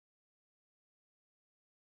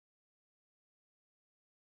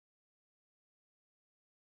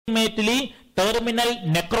ultimately terminal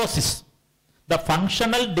necrosis. The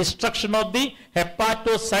functional destruction of the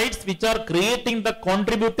hepatocytes which are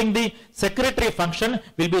contributing the secretory function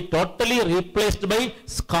will be totally replaced by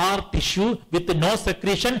scar tissue with no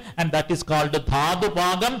secretion, and that is called dhatu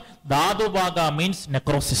bhagam. Dhatu bhaga means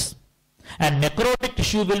necrosis. And necrotic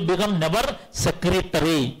tissue will become never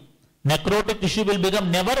secretory. Necrotic tissue will become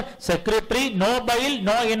never secretory, no bile,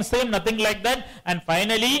 no enzyme, nothing like that. And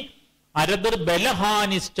finally, another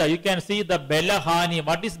belahani, you can see the belahani.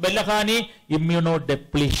 What is belahani?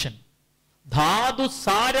 Immunodepletion. Dhatu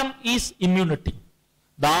saram is immunity.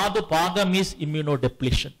 Dhatu pagam is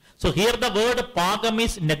immunodepletion. So here the word pagam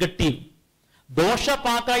is negative. Dosha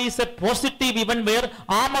paga is a positive, even where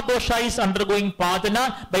ama dosha is undergoing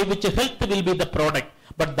padana, by which health will be the product.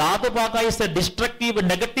 But dhatu paga is a destructive,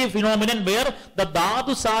 negative phenomenon where the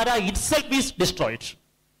dhatu sara itself is destroyed.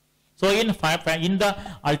 So in the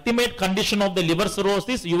ultimate condition of the liver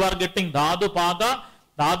cirrhosis, you are getting dhatu paga.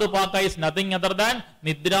 Dhatu paga is nothing other than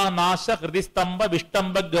nidra, nasha, hridistamba,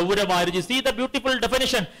 vishtamba, gaurava, aruji. See the beautiful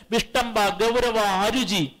definition. Vishtamba, gaurava,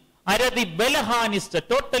 aruji. Aradi belahan is the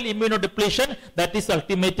total immunodepletion that is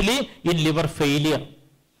ultimately in liver failure.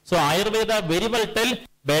 So Ayurveda very well tell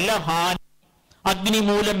belahan. Agni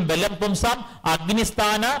Moolam Belam Pumsam,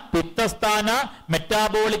 Agnisthana, Pittasthana,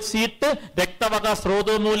 metabolic seat, Rektavaga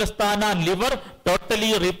Srodo Moolasthana, liver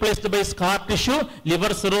totally replaced by scar tissue,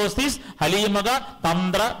 liver cirrhosis, Halimaga,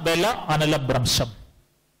 Tandra, Bela, Analabramsham.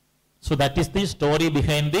 So that is the story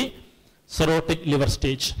behind the cirrhotic liver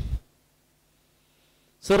stage.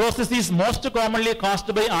 Cirrhosis is most commonly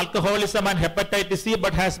caused by alcoholism and hepatitis C,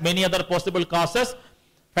 but has many other possible causes.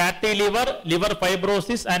 Fatty liver, liver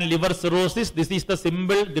fibrosis and liver cirrhosis. This is the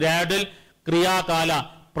simple gradual kriya kala.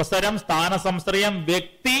 Prasaram, sthana samsrayam,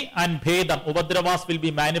 vyakti and bhedam. Ubadravas will be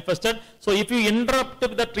manifested. So if you interrupt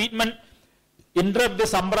the treatment, interrupt the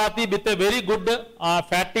sambrati with a very good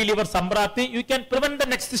fatty liver sambrati, you can prevent the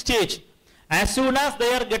next stage. As soon as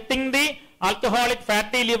they are getting the alcoholic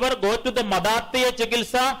fatty liver, go to the Madatya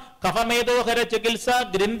Chikilsa, Kafamedohara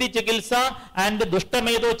Chikilsa, Grindi Chikilsa, and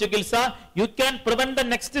Dushtamedo Chikilsa. You can prevent the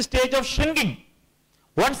next stage of shrinking.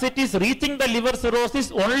 Once it is reaching the liver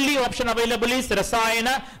cirrhosis, only option available is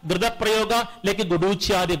Rasayana, Grida Prayoga, like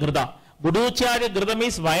Guduchyadi Grida. Guduchyadi Grida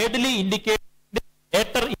is widely indicated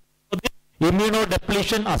later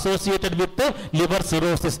immunodepletion associated with the liver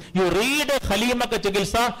cirrhosis. You read Halimaka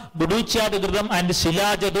Chikilsa, Buduchyadi Gridam and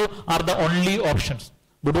Shilajadu are the only options.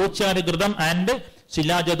 Buduchyadi Gridam and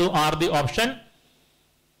Shilajadu are the option.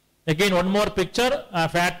 Again, one more picture,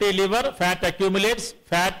 fatty liver, fat accumulates,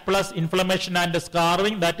 fat plus inflammation and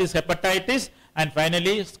scarring, that is hepatitis, and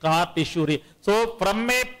finally scar tissue. So from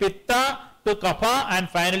a pitta to kapha and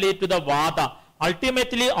finally to the vata.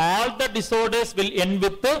 Ultimately all the disorders will end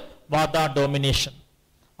with the vata domination.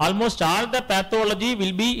 Almost all the pathology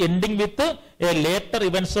will be ending with a later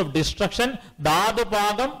events of destruction. Dhatu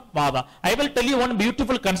pagam vata. I will tell you one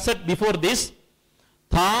beautiful concept before this.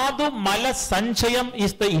 Dhatu mala sanchayam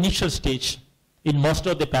is the initial stage in most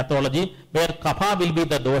of the pathology, where kapha will be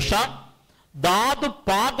the dosha. Dhatu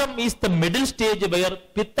pagam is the middle stage, where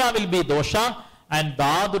pitta will be dosha, and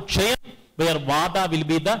dhatu chayam, where vata will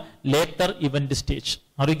be the later event stage.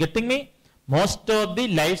 Are you getting me? Most of the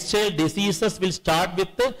lifestyle diseases will start with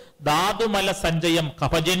dhatu mala sanjayam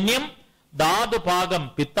kapajanyam, dhatu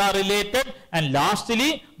pagam pitta related, and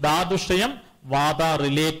lastly dhatu shayam vata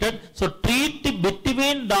related. So treat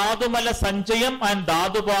between dhatu mala sanjayam and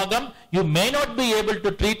dhatu pagam. You may not be able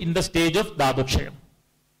to treat in the stage of dhatu shayam.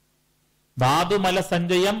 Dhatu mala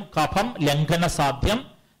sanjayam kapham lankana sadhyam,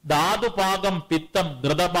 dhatu pagam pittam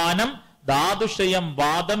gradabanam, Dhadushayam,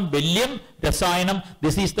 Vadam, Velyam, Rasayanam.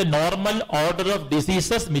 This is the normal order of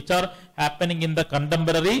diseases which are happening in the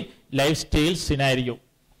contemporary lifestyle scenario.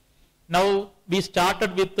 Now we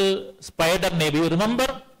started with spider navy. You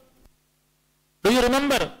remember? Do you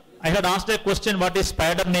remember? I had asked a question, what is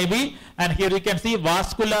spider navy? And here you can see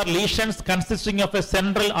vascular lesions consisting of a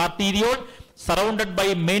central arteriole surrounded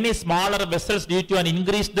by many smaller vessels due to an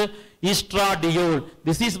increased estradiol.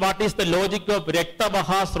 This is what is the logic of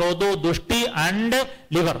Rektabaha, Srodo, Dushti and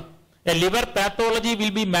liver. A liver pathology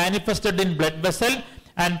will be manifested in blood vessel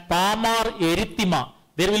and palmar erythema.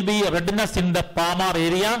 There will be redness in the palmar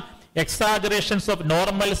area, exaggerations of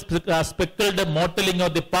normal speckled mottling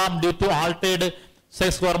of the palm due to altered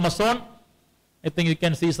sex chromosome. I think you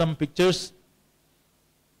can see some pictures.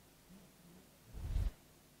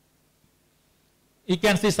 You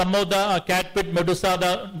can see some of the cat pit medusa,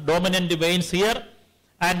 the dominant veins here,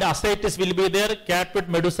 and ascites will be there. Cat pit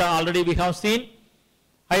medusa already we have seen.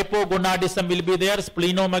 Hypogonadism will be there.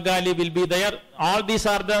 Splenomegaly will be there. All these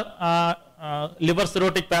are the liver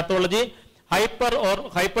cirrhotic pathology, hyper or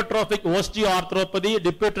hypertrophic osteoarthropathy,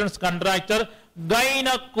 debutant contracture,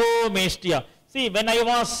 gynecomastia. See, when I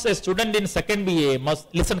was a student in second BA,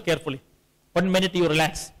 must listen carefully. 1 minute you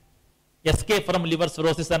relax. Escape from liver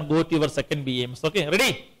cirrhosis and go to your second BAMS. Okay,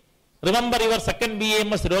 ready? Remember your second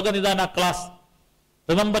BAMS Roga Nidana class.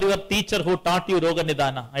 Remember your teacher who taught you Roga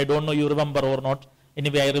Nidana. I don't know you remember or not.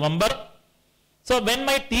 Anyway, I remember. So when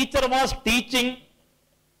my teacher was teaching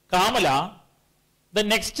Kamala, the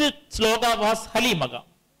next sloga was Halimaga.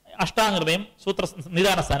 Ashtangradayam, Sutra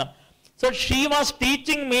Nidana Sanam. So she was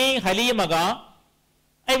teaching me Halimaga.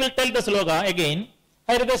 I will tell the sloga again.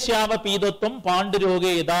 Haridashyava Pidottam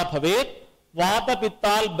Pandiroge Yada Bhavet Vata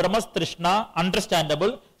Pittal Brahmas Trishna.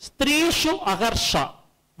 Understandable. Strishu Aharsha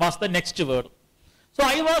was the next word. So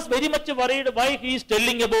I was very much worried why he is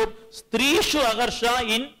telling about Strishu Aharsha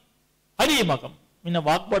in Halimakam. In a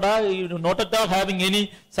Vakbada, not at all having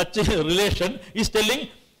any such relation, he is telling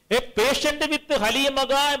a patient with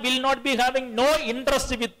Halimaga will not be having no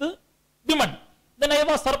interest with women. Then I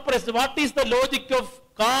was surprised. What is the logic of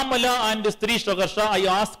Kamala and Strishu Aharsha? I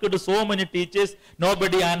asked so many teachers,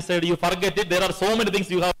 nobody answered. You forget it. There are so many things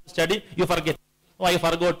you have to study, you forget. Oh, I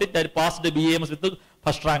forgot it. I passed the BAMS with the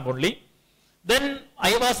first rank only. Then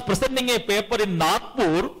I was presenting a paper in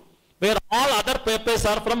Nagpur where all other papers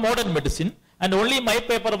are from modern medicine and only my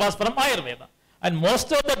paper was from Ayurveda. And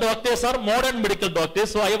most of the doctors are modern medical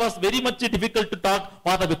doctors, so I was very much difficult to talk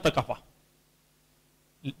Vata Pitta Kapha.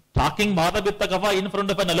 Talking Vata Pitta Kapha in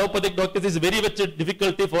front of an allopathic doctor is very much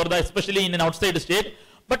difficulty for the, especially in an outside state.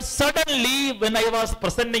 But suddenly when I was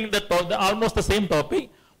presenting almost the same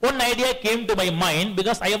topic, one idea came to my mind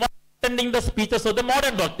because I was attending the speeches of the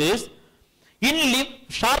modern doctors.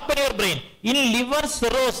 Sharpen your brain. In liver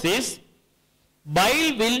cirrhosis,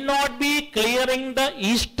 bile will not be clearing the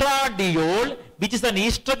estradiol, which is an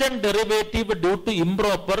estrogen derivative due to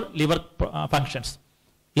improper liver functions.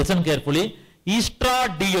 Listen carefully.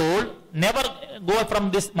 Estradiol, never go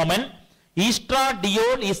from this moment.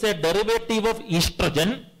 Estradiol is a derivative of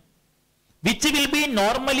estrogen, which will be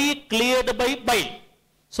normally cleared by bile.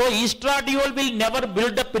 So estradiol will never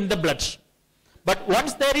build up in the blood. But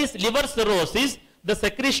once there is liver cirrhosis, the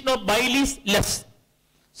secretion of bile is less.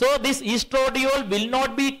 So this estradiol will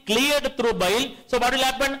not be cleared through bile. So what will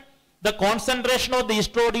happen? The concentration of the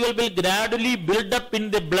estradiol will gradually build up in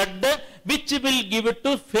the blood, which will give it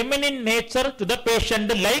to feminine nature to the patient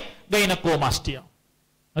like gynecomastia.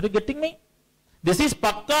 Are you getting me? This is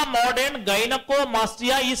pakka modern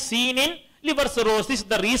gynecomastia is seen in liver cirrhosis.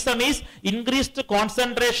 The reason is increased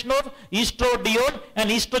concentration of estradiol and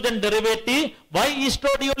estrogen derivative. Why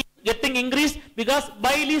estradiol is getting increased? Because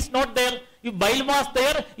bile is not there. If bile was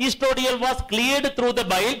there, estradiol was cleared through the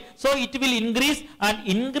bile, so it will increase, and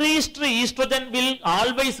increased estrogen will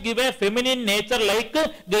always give a feminine nature like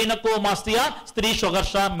gynecomastia. Strishu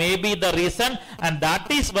Aharsha may be the reason, and that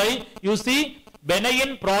is why you see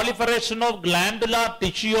benign proliferation of glandular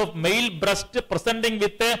tissue of male breast presenting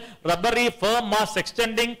with a rubbery firm mass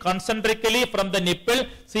extending concentrically from the nipple.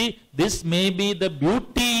 See, this may be the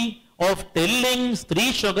beauty of telling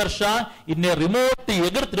Strishu Aharsha in a remote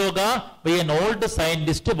Yagirth Roga by an old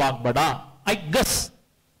scientist Vagbada. I guess.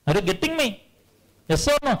 Are you getting me? Yes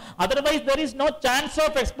or no? Otherwise there is no chance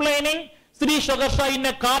of explaining Strishu Aharsha in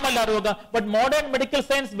a Kamala Roga. But modern medical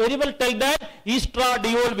science very well tell that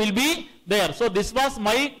estradiol will be there. So this was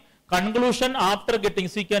my conclusion after getting,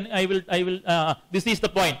 this is the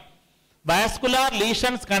point. Vascular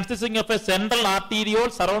lesions consisting of a central arteriole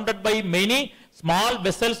surrounded by many small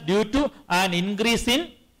vessels due to an increase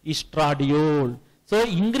in estradiol. So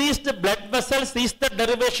increased blood vessels is the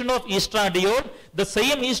derivation of estradiol. The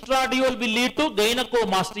same estradiol will lead to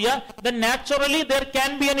gynecomastia. Then naturally there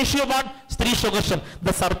can be an issue about Strishu Aharsha.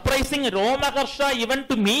 The surprising Romaharsha even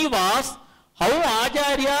to me was how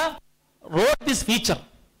Acharya wrote this feature.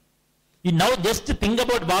 You now just think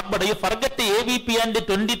about Vagbada. You forget the AVP and the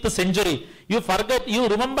 20th century. You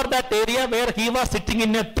remember that area where he was sitting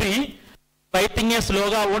in a tree writing a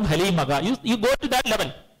sloga on Halimaga. You go to that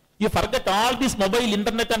level. You forget all this mobile,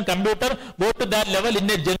 internet and computer. Go to that level in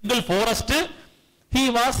a jungle forest.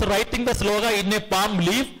 He was writing the sloga in a palm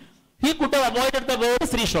leaf. He could have avoided the word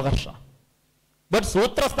Strishu Aharsha. But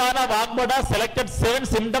Sutrasthana Vagbada selected 7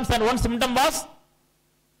 symptoms and one symptom was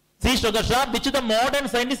Strishu Aharsha, which the modern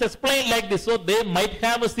scientists explain like this. So they might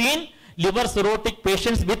have seen liver cirrhotic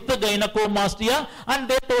patients with the gynecomastia and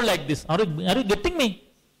they told like this. Are you getting me?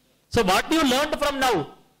 So what you learned from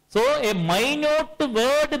now? So a minute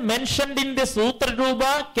word mentioned in the Sutra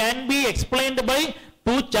Rupa can be explained by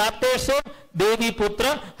 2 chapters of Devi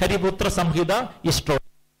Putra, Hariputra Samhita, Istro.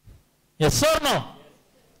 Yes or no?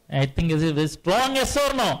 I think is it strong, yes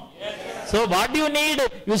or no? Yes. So what do you need?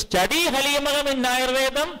 You study Haliyamagam in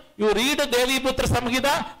Ayurvedam, you read Devi Putra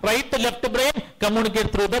Samhita, right to left brain,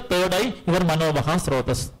 communicate through the third eye, your Manobaha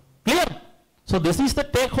Srotas. Clear? So this is the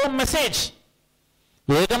take home message.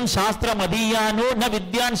 Egam Shastra Madhyano na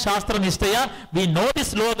Vidyan Shastra Nishtaya. We know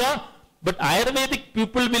this loga, but Ayurvedic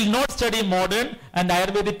people will not study modern and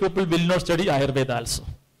Ayurvedic people will not study Ayurveda also.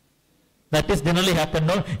 That is generally happen.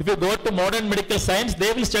 No? If you go to modern medical science,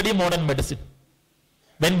 they will study modern medicine.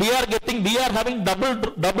 When we are having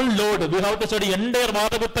double load. We have to study entire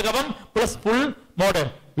Vadavittagavam plus full modern.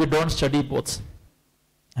 We don't study both.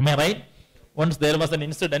 Am I right? Once there was an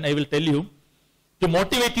incident, I will tell you. To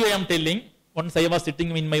motivate you, I am telling. Once I was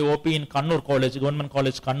sitting in my OP in Kannur College, Government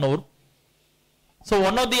College, Kannur. So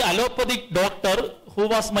one of the allopathic doctor who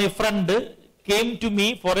was my friend came to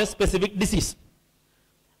me for a specific disease.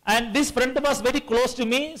 And this friend was very close to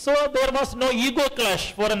me, so there was no ego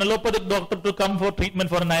clash for an allopathic doctor to come for treatment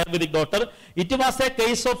for an Ayurvedic doctor. It was a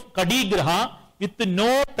case of Kadigraha with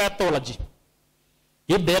no pathology.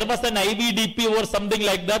 If there was an IVDP or something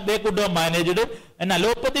like that, they could have managed it. An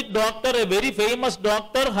allopathic doctor, a very famous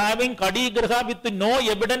doctor, having Kadigraha with no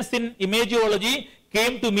evidence in imageology,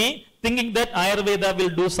 came to me thinking that Ayurveda will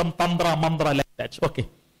do some tantra, mantra like that. Okay.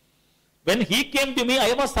 When he came to me,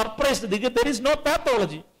 I was surprised because there is no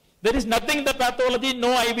pathology. There is nothing in the pathology, no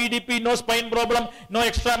IVDP, no spine problem, no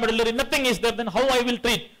extramedullary, nothing is there. Then how I will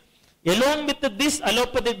treat? Along with this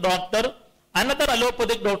allopathic doctor, another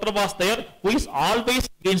allopathic doctor was there who is always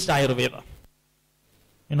against Ayurveda.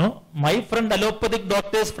 You know, my friend allopathic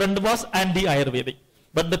doctor's friend was anti-Ayurvedic.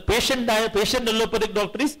 But the patient allopathic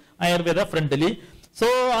doctor is Ayurveda friendly. So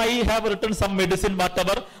I have written some medicine,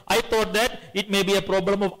 whatever. I thought that it may be a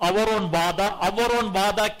problem of our own Vada. Our own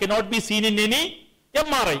Vada cannot be seen in any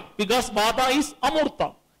MRI because Vada is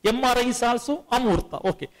Amurta. MRI is also Amurta.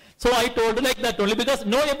 Okay. So I told like that only because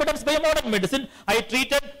no evidence by modern medicine. I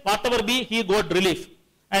treated whatever be, he got relief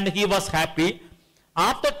and he was happy.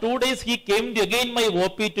 After 2 days, he came again my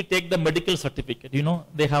OP to take the medical certificate. You know,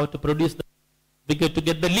 they have to produce the certificate to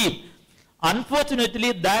get the leave.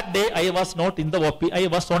 Unfortunately, that day I was not in the OP. I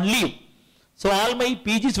was on leave. So all my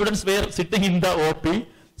PG students were sitting in the OP.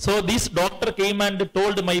 So this doctor came and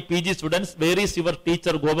told my PG students, where is your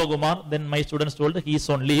teacher Gopakumar? Then my students told, he is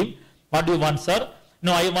on leave. What do you want, sir?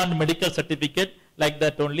 No, I want medical certificate, like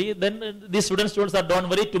that only. Then the students told, sir, don't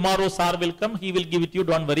worry, tomorrow sir will come, he will give it to you,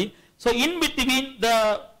 don't worry. So in between,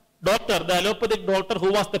 the doctor, the allopathic doctor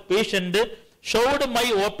who was the patient, showed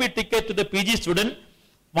my OP ticket to the PG student.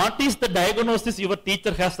 What is the diagnosis your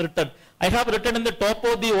teacher has written? I have written in the top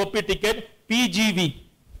of the OP ticket, PGV.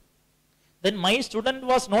 Then my student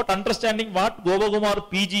was not understanding what Gopakumar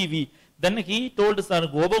PGV. Then he told, sir,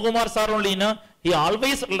 Gopakumar sir only, na, he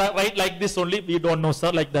always write like this only. We don't know,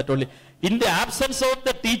 sir, like that only. In the absence of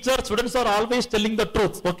the teacher, students are always telling the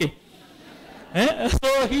truth. Okay.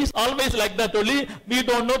 So he is always like that only. We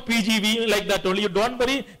don't know PGV, like that only. You don't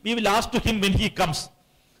worry, we will ask to him when he comes.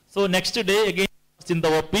 So next day again in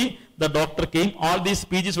the OP, the doctor came. All these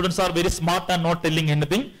PG students are very smart and not telling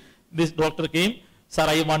anything. This doctor came. Sir,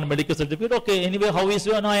 I want medical certificate. Okay, anyway, how is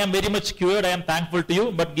you? No, I am very much cured. I am thankful to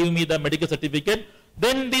you, but give me the medical certificate.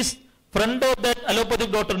 Then this friend of that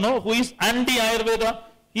allopathic doctor, no, who is anti-Ayurveda,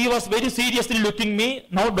 he was very seriously looking me.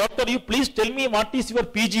 Now, doctor, you please tell me what is your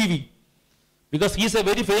PGV? Because he is a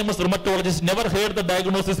very famous rheumatologist, never heard the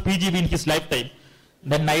diagnosis PGV in his lifetime.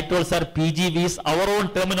 Then I told, sir, PGV is our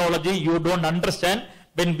own terminology. You don't understand.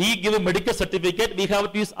 When we give a medical certificate, we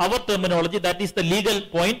have to use our terminology. That is the legal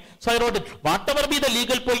point. So I wrote it. Whatever be the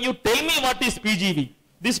legal point, you tell me what is PGV.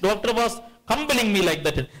 This doctor was compelling me like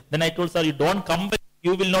that. Then I told, sir, you don't compel.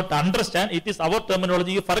 You will not understand. It is our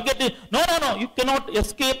terminology. You forget it. No. You cannot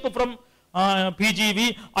escape from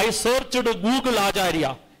PGV. I searched Google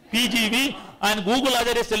Acharya. PGV, and Google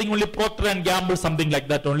Acharya is telling only Procter and Gamble, something like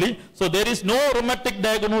that only. So there is no rheumatic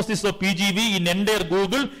diagnosis of PGV in entire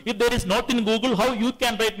Google. If there is not in Google, how you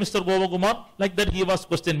can write Mr. Gopakumar? Like that he was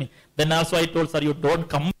questioning me. Then also I told, sir, you don't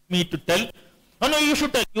come me to tell. No, you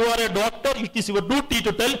should tell. You are a doctor. It is your duty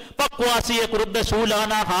to tell. Pakwasiya kurudda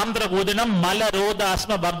shulana handra godinam mala roda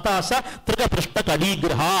asma bardasa triga prishta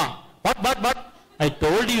kadigraha. What? I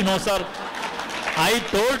told you, no, sir. I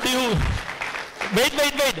told you. Wait.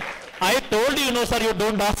 I told you, no, sir, you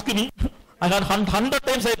don't ask me. I had 100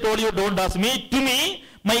 times I told you, don't ask me. To me,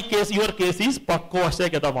 My case, your case is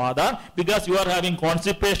Pakkoshagadavada because you are having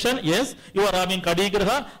constipation. Yes, you are having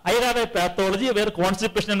Kadigraha. I have a pathology where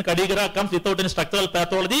constipation and Kadigraha comes without any structural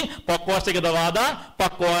pathology. Pakkoshagadavada,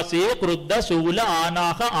 Pakkoshe, Kruddha, Shula,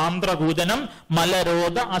 Anaha, Andhra Gudanam,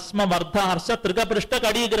 Malaroda, Asma, Vardha, Harsha, Trika, Prishta,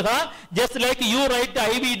 Kadigraha. Just like you write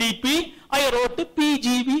IVDP, I wrote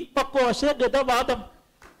PGV, Pakkoshagadavada.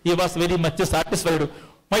 He was very much satisfied.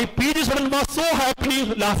 My PG student was so happily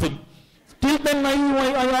laughing. Till then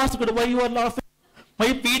I asked why you are laughing.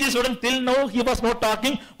 My PG student till now he was not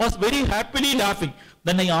talking, was very happily laughing.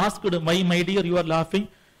 Then I asked, my dear, you are laughing?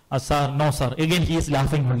 Sir, no sir. Again he is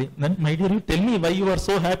laughing only. Then my dear, you tell me why you are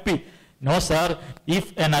so happy. No sir,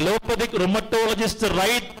 if an allopathic rheumatologist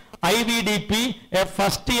write IVDP, a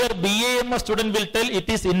first year BAM student will tell it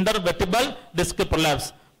is intervertebral disc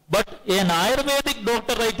prolapse. But an Ayurvedic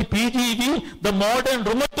doctor write PGV, the modern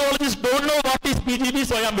rheumatologists don't know what is PGV,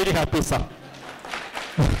 so I am very happy, sir.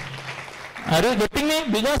 Are you getting me?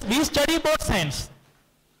 Because we study both science.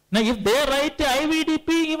 Now, if they write IVDP,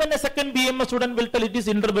 even a second BMS student will tell it is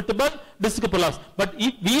intervertebral disc prolapse. But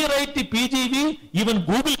if we write PGV, even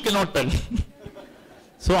Google cannot tell.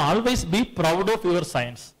 So, always be proud of your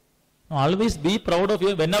science. Always be proud of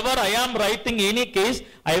you. Whenever I am writing any case,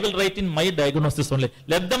 I will write in my diagnosis only.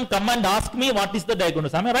 Let them come and ask me what is the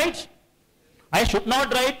diagnosis. Am I right? I should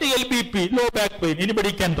not write LBP, low back pain.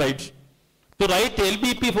 Anybody can write. To write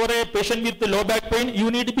LBP for a patient with low back pain,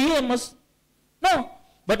 you need BMS. No.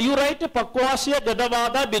 But you write Pakkosya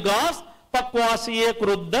Gadavada because Pakkosya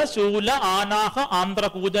Kruddha, Shula, Anaha, Andhra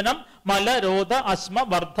Kujanam, Mala, Roda, Asma,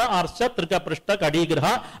 Vardha, Arsha, Trika, Prishta,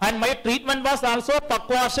 Kadigraha. And my treatment was also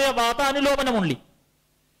Pakkosya Vata Anilomanam only.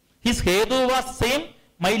 His Hedu was same,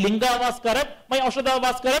 my Linga was correct, my Aushadha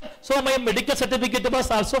was correct, so my medical certificate was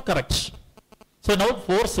also correct. So now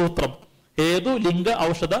 4 Sutram. Hedu, Linga,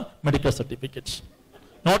 Aushadha, medical certificates.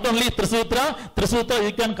 Not only Trisutra,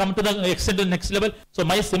 you can come to the extent to the next level. So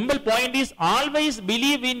my simple point is always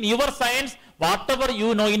believe in your science, whatever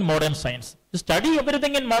you know in modern science. Study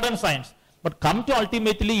everything in modern science, but come to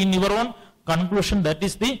ultimately in your own conclusion. That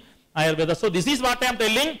is the Ayurveda. So this is what I am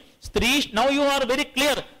telling. Now you are very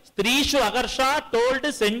clear. Strishu Agarsha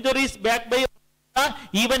told centuries back by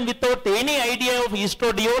even without any idea of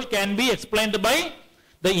estradiol can be explained by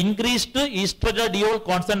the increased estradiol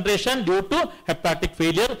concentration due to hepatic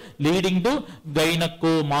failure leading to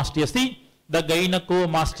gynecomastia. See, the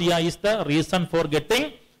gynecomastia is the reason for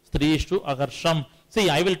getting Strishu Agarsham. See,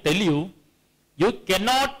 I will tell you, you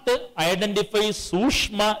cannot identify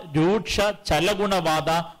Sushma Rudsha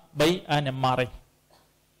Chalagunavada by an MRI.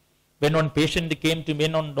 When one patient came to me,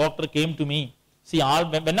 when one doctor came to me, see,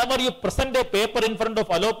 whenever you present a paper in front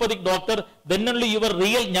of allopathic doctor, then only your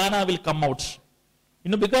real jnana will come out.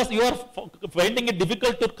 Because you are finding it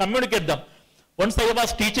difficult to communicate them. Once I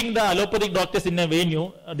was teaching the allopathic doctors in a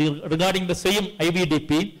venue regarding the same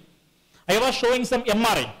IVDP, I was showing some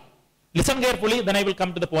MRI. Listen carefully, then I will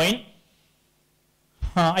come to the point.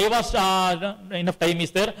 I was, enough time is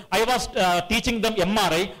there. I was teaching them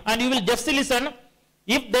MRI, and you will just listen.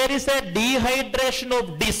 If there is a dehydration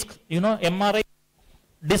of disc, MRI,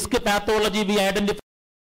 disc pathology we identify.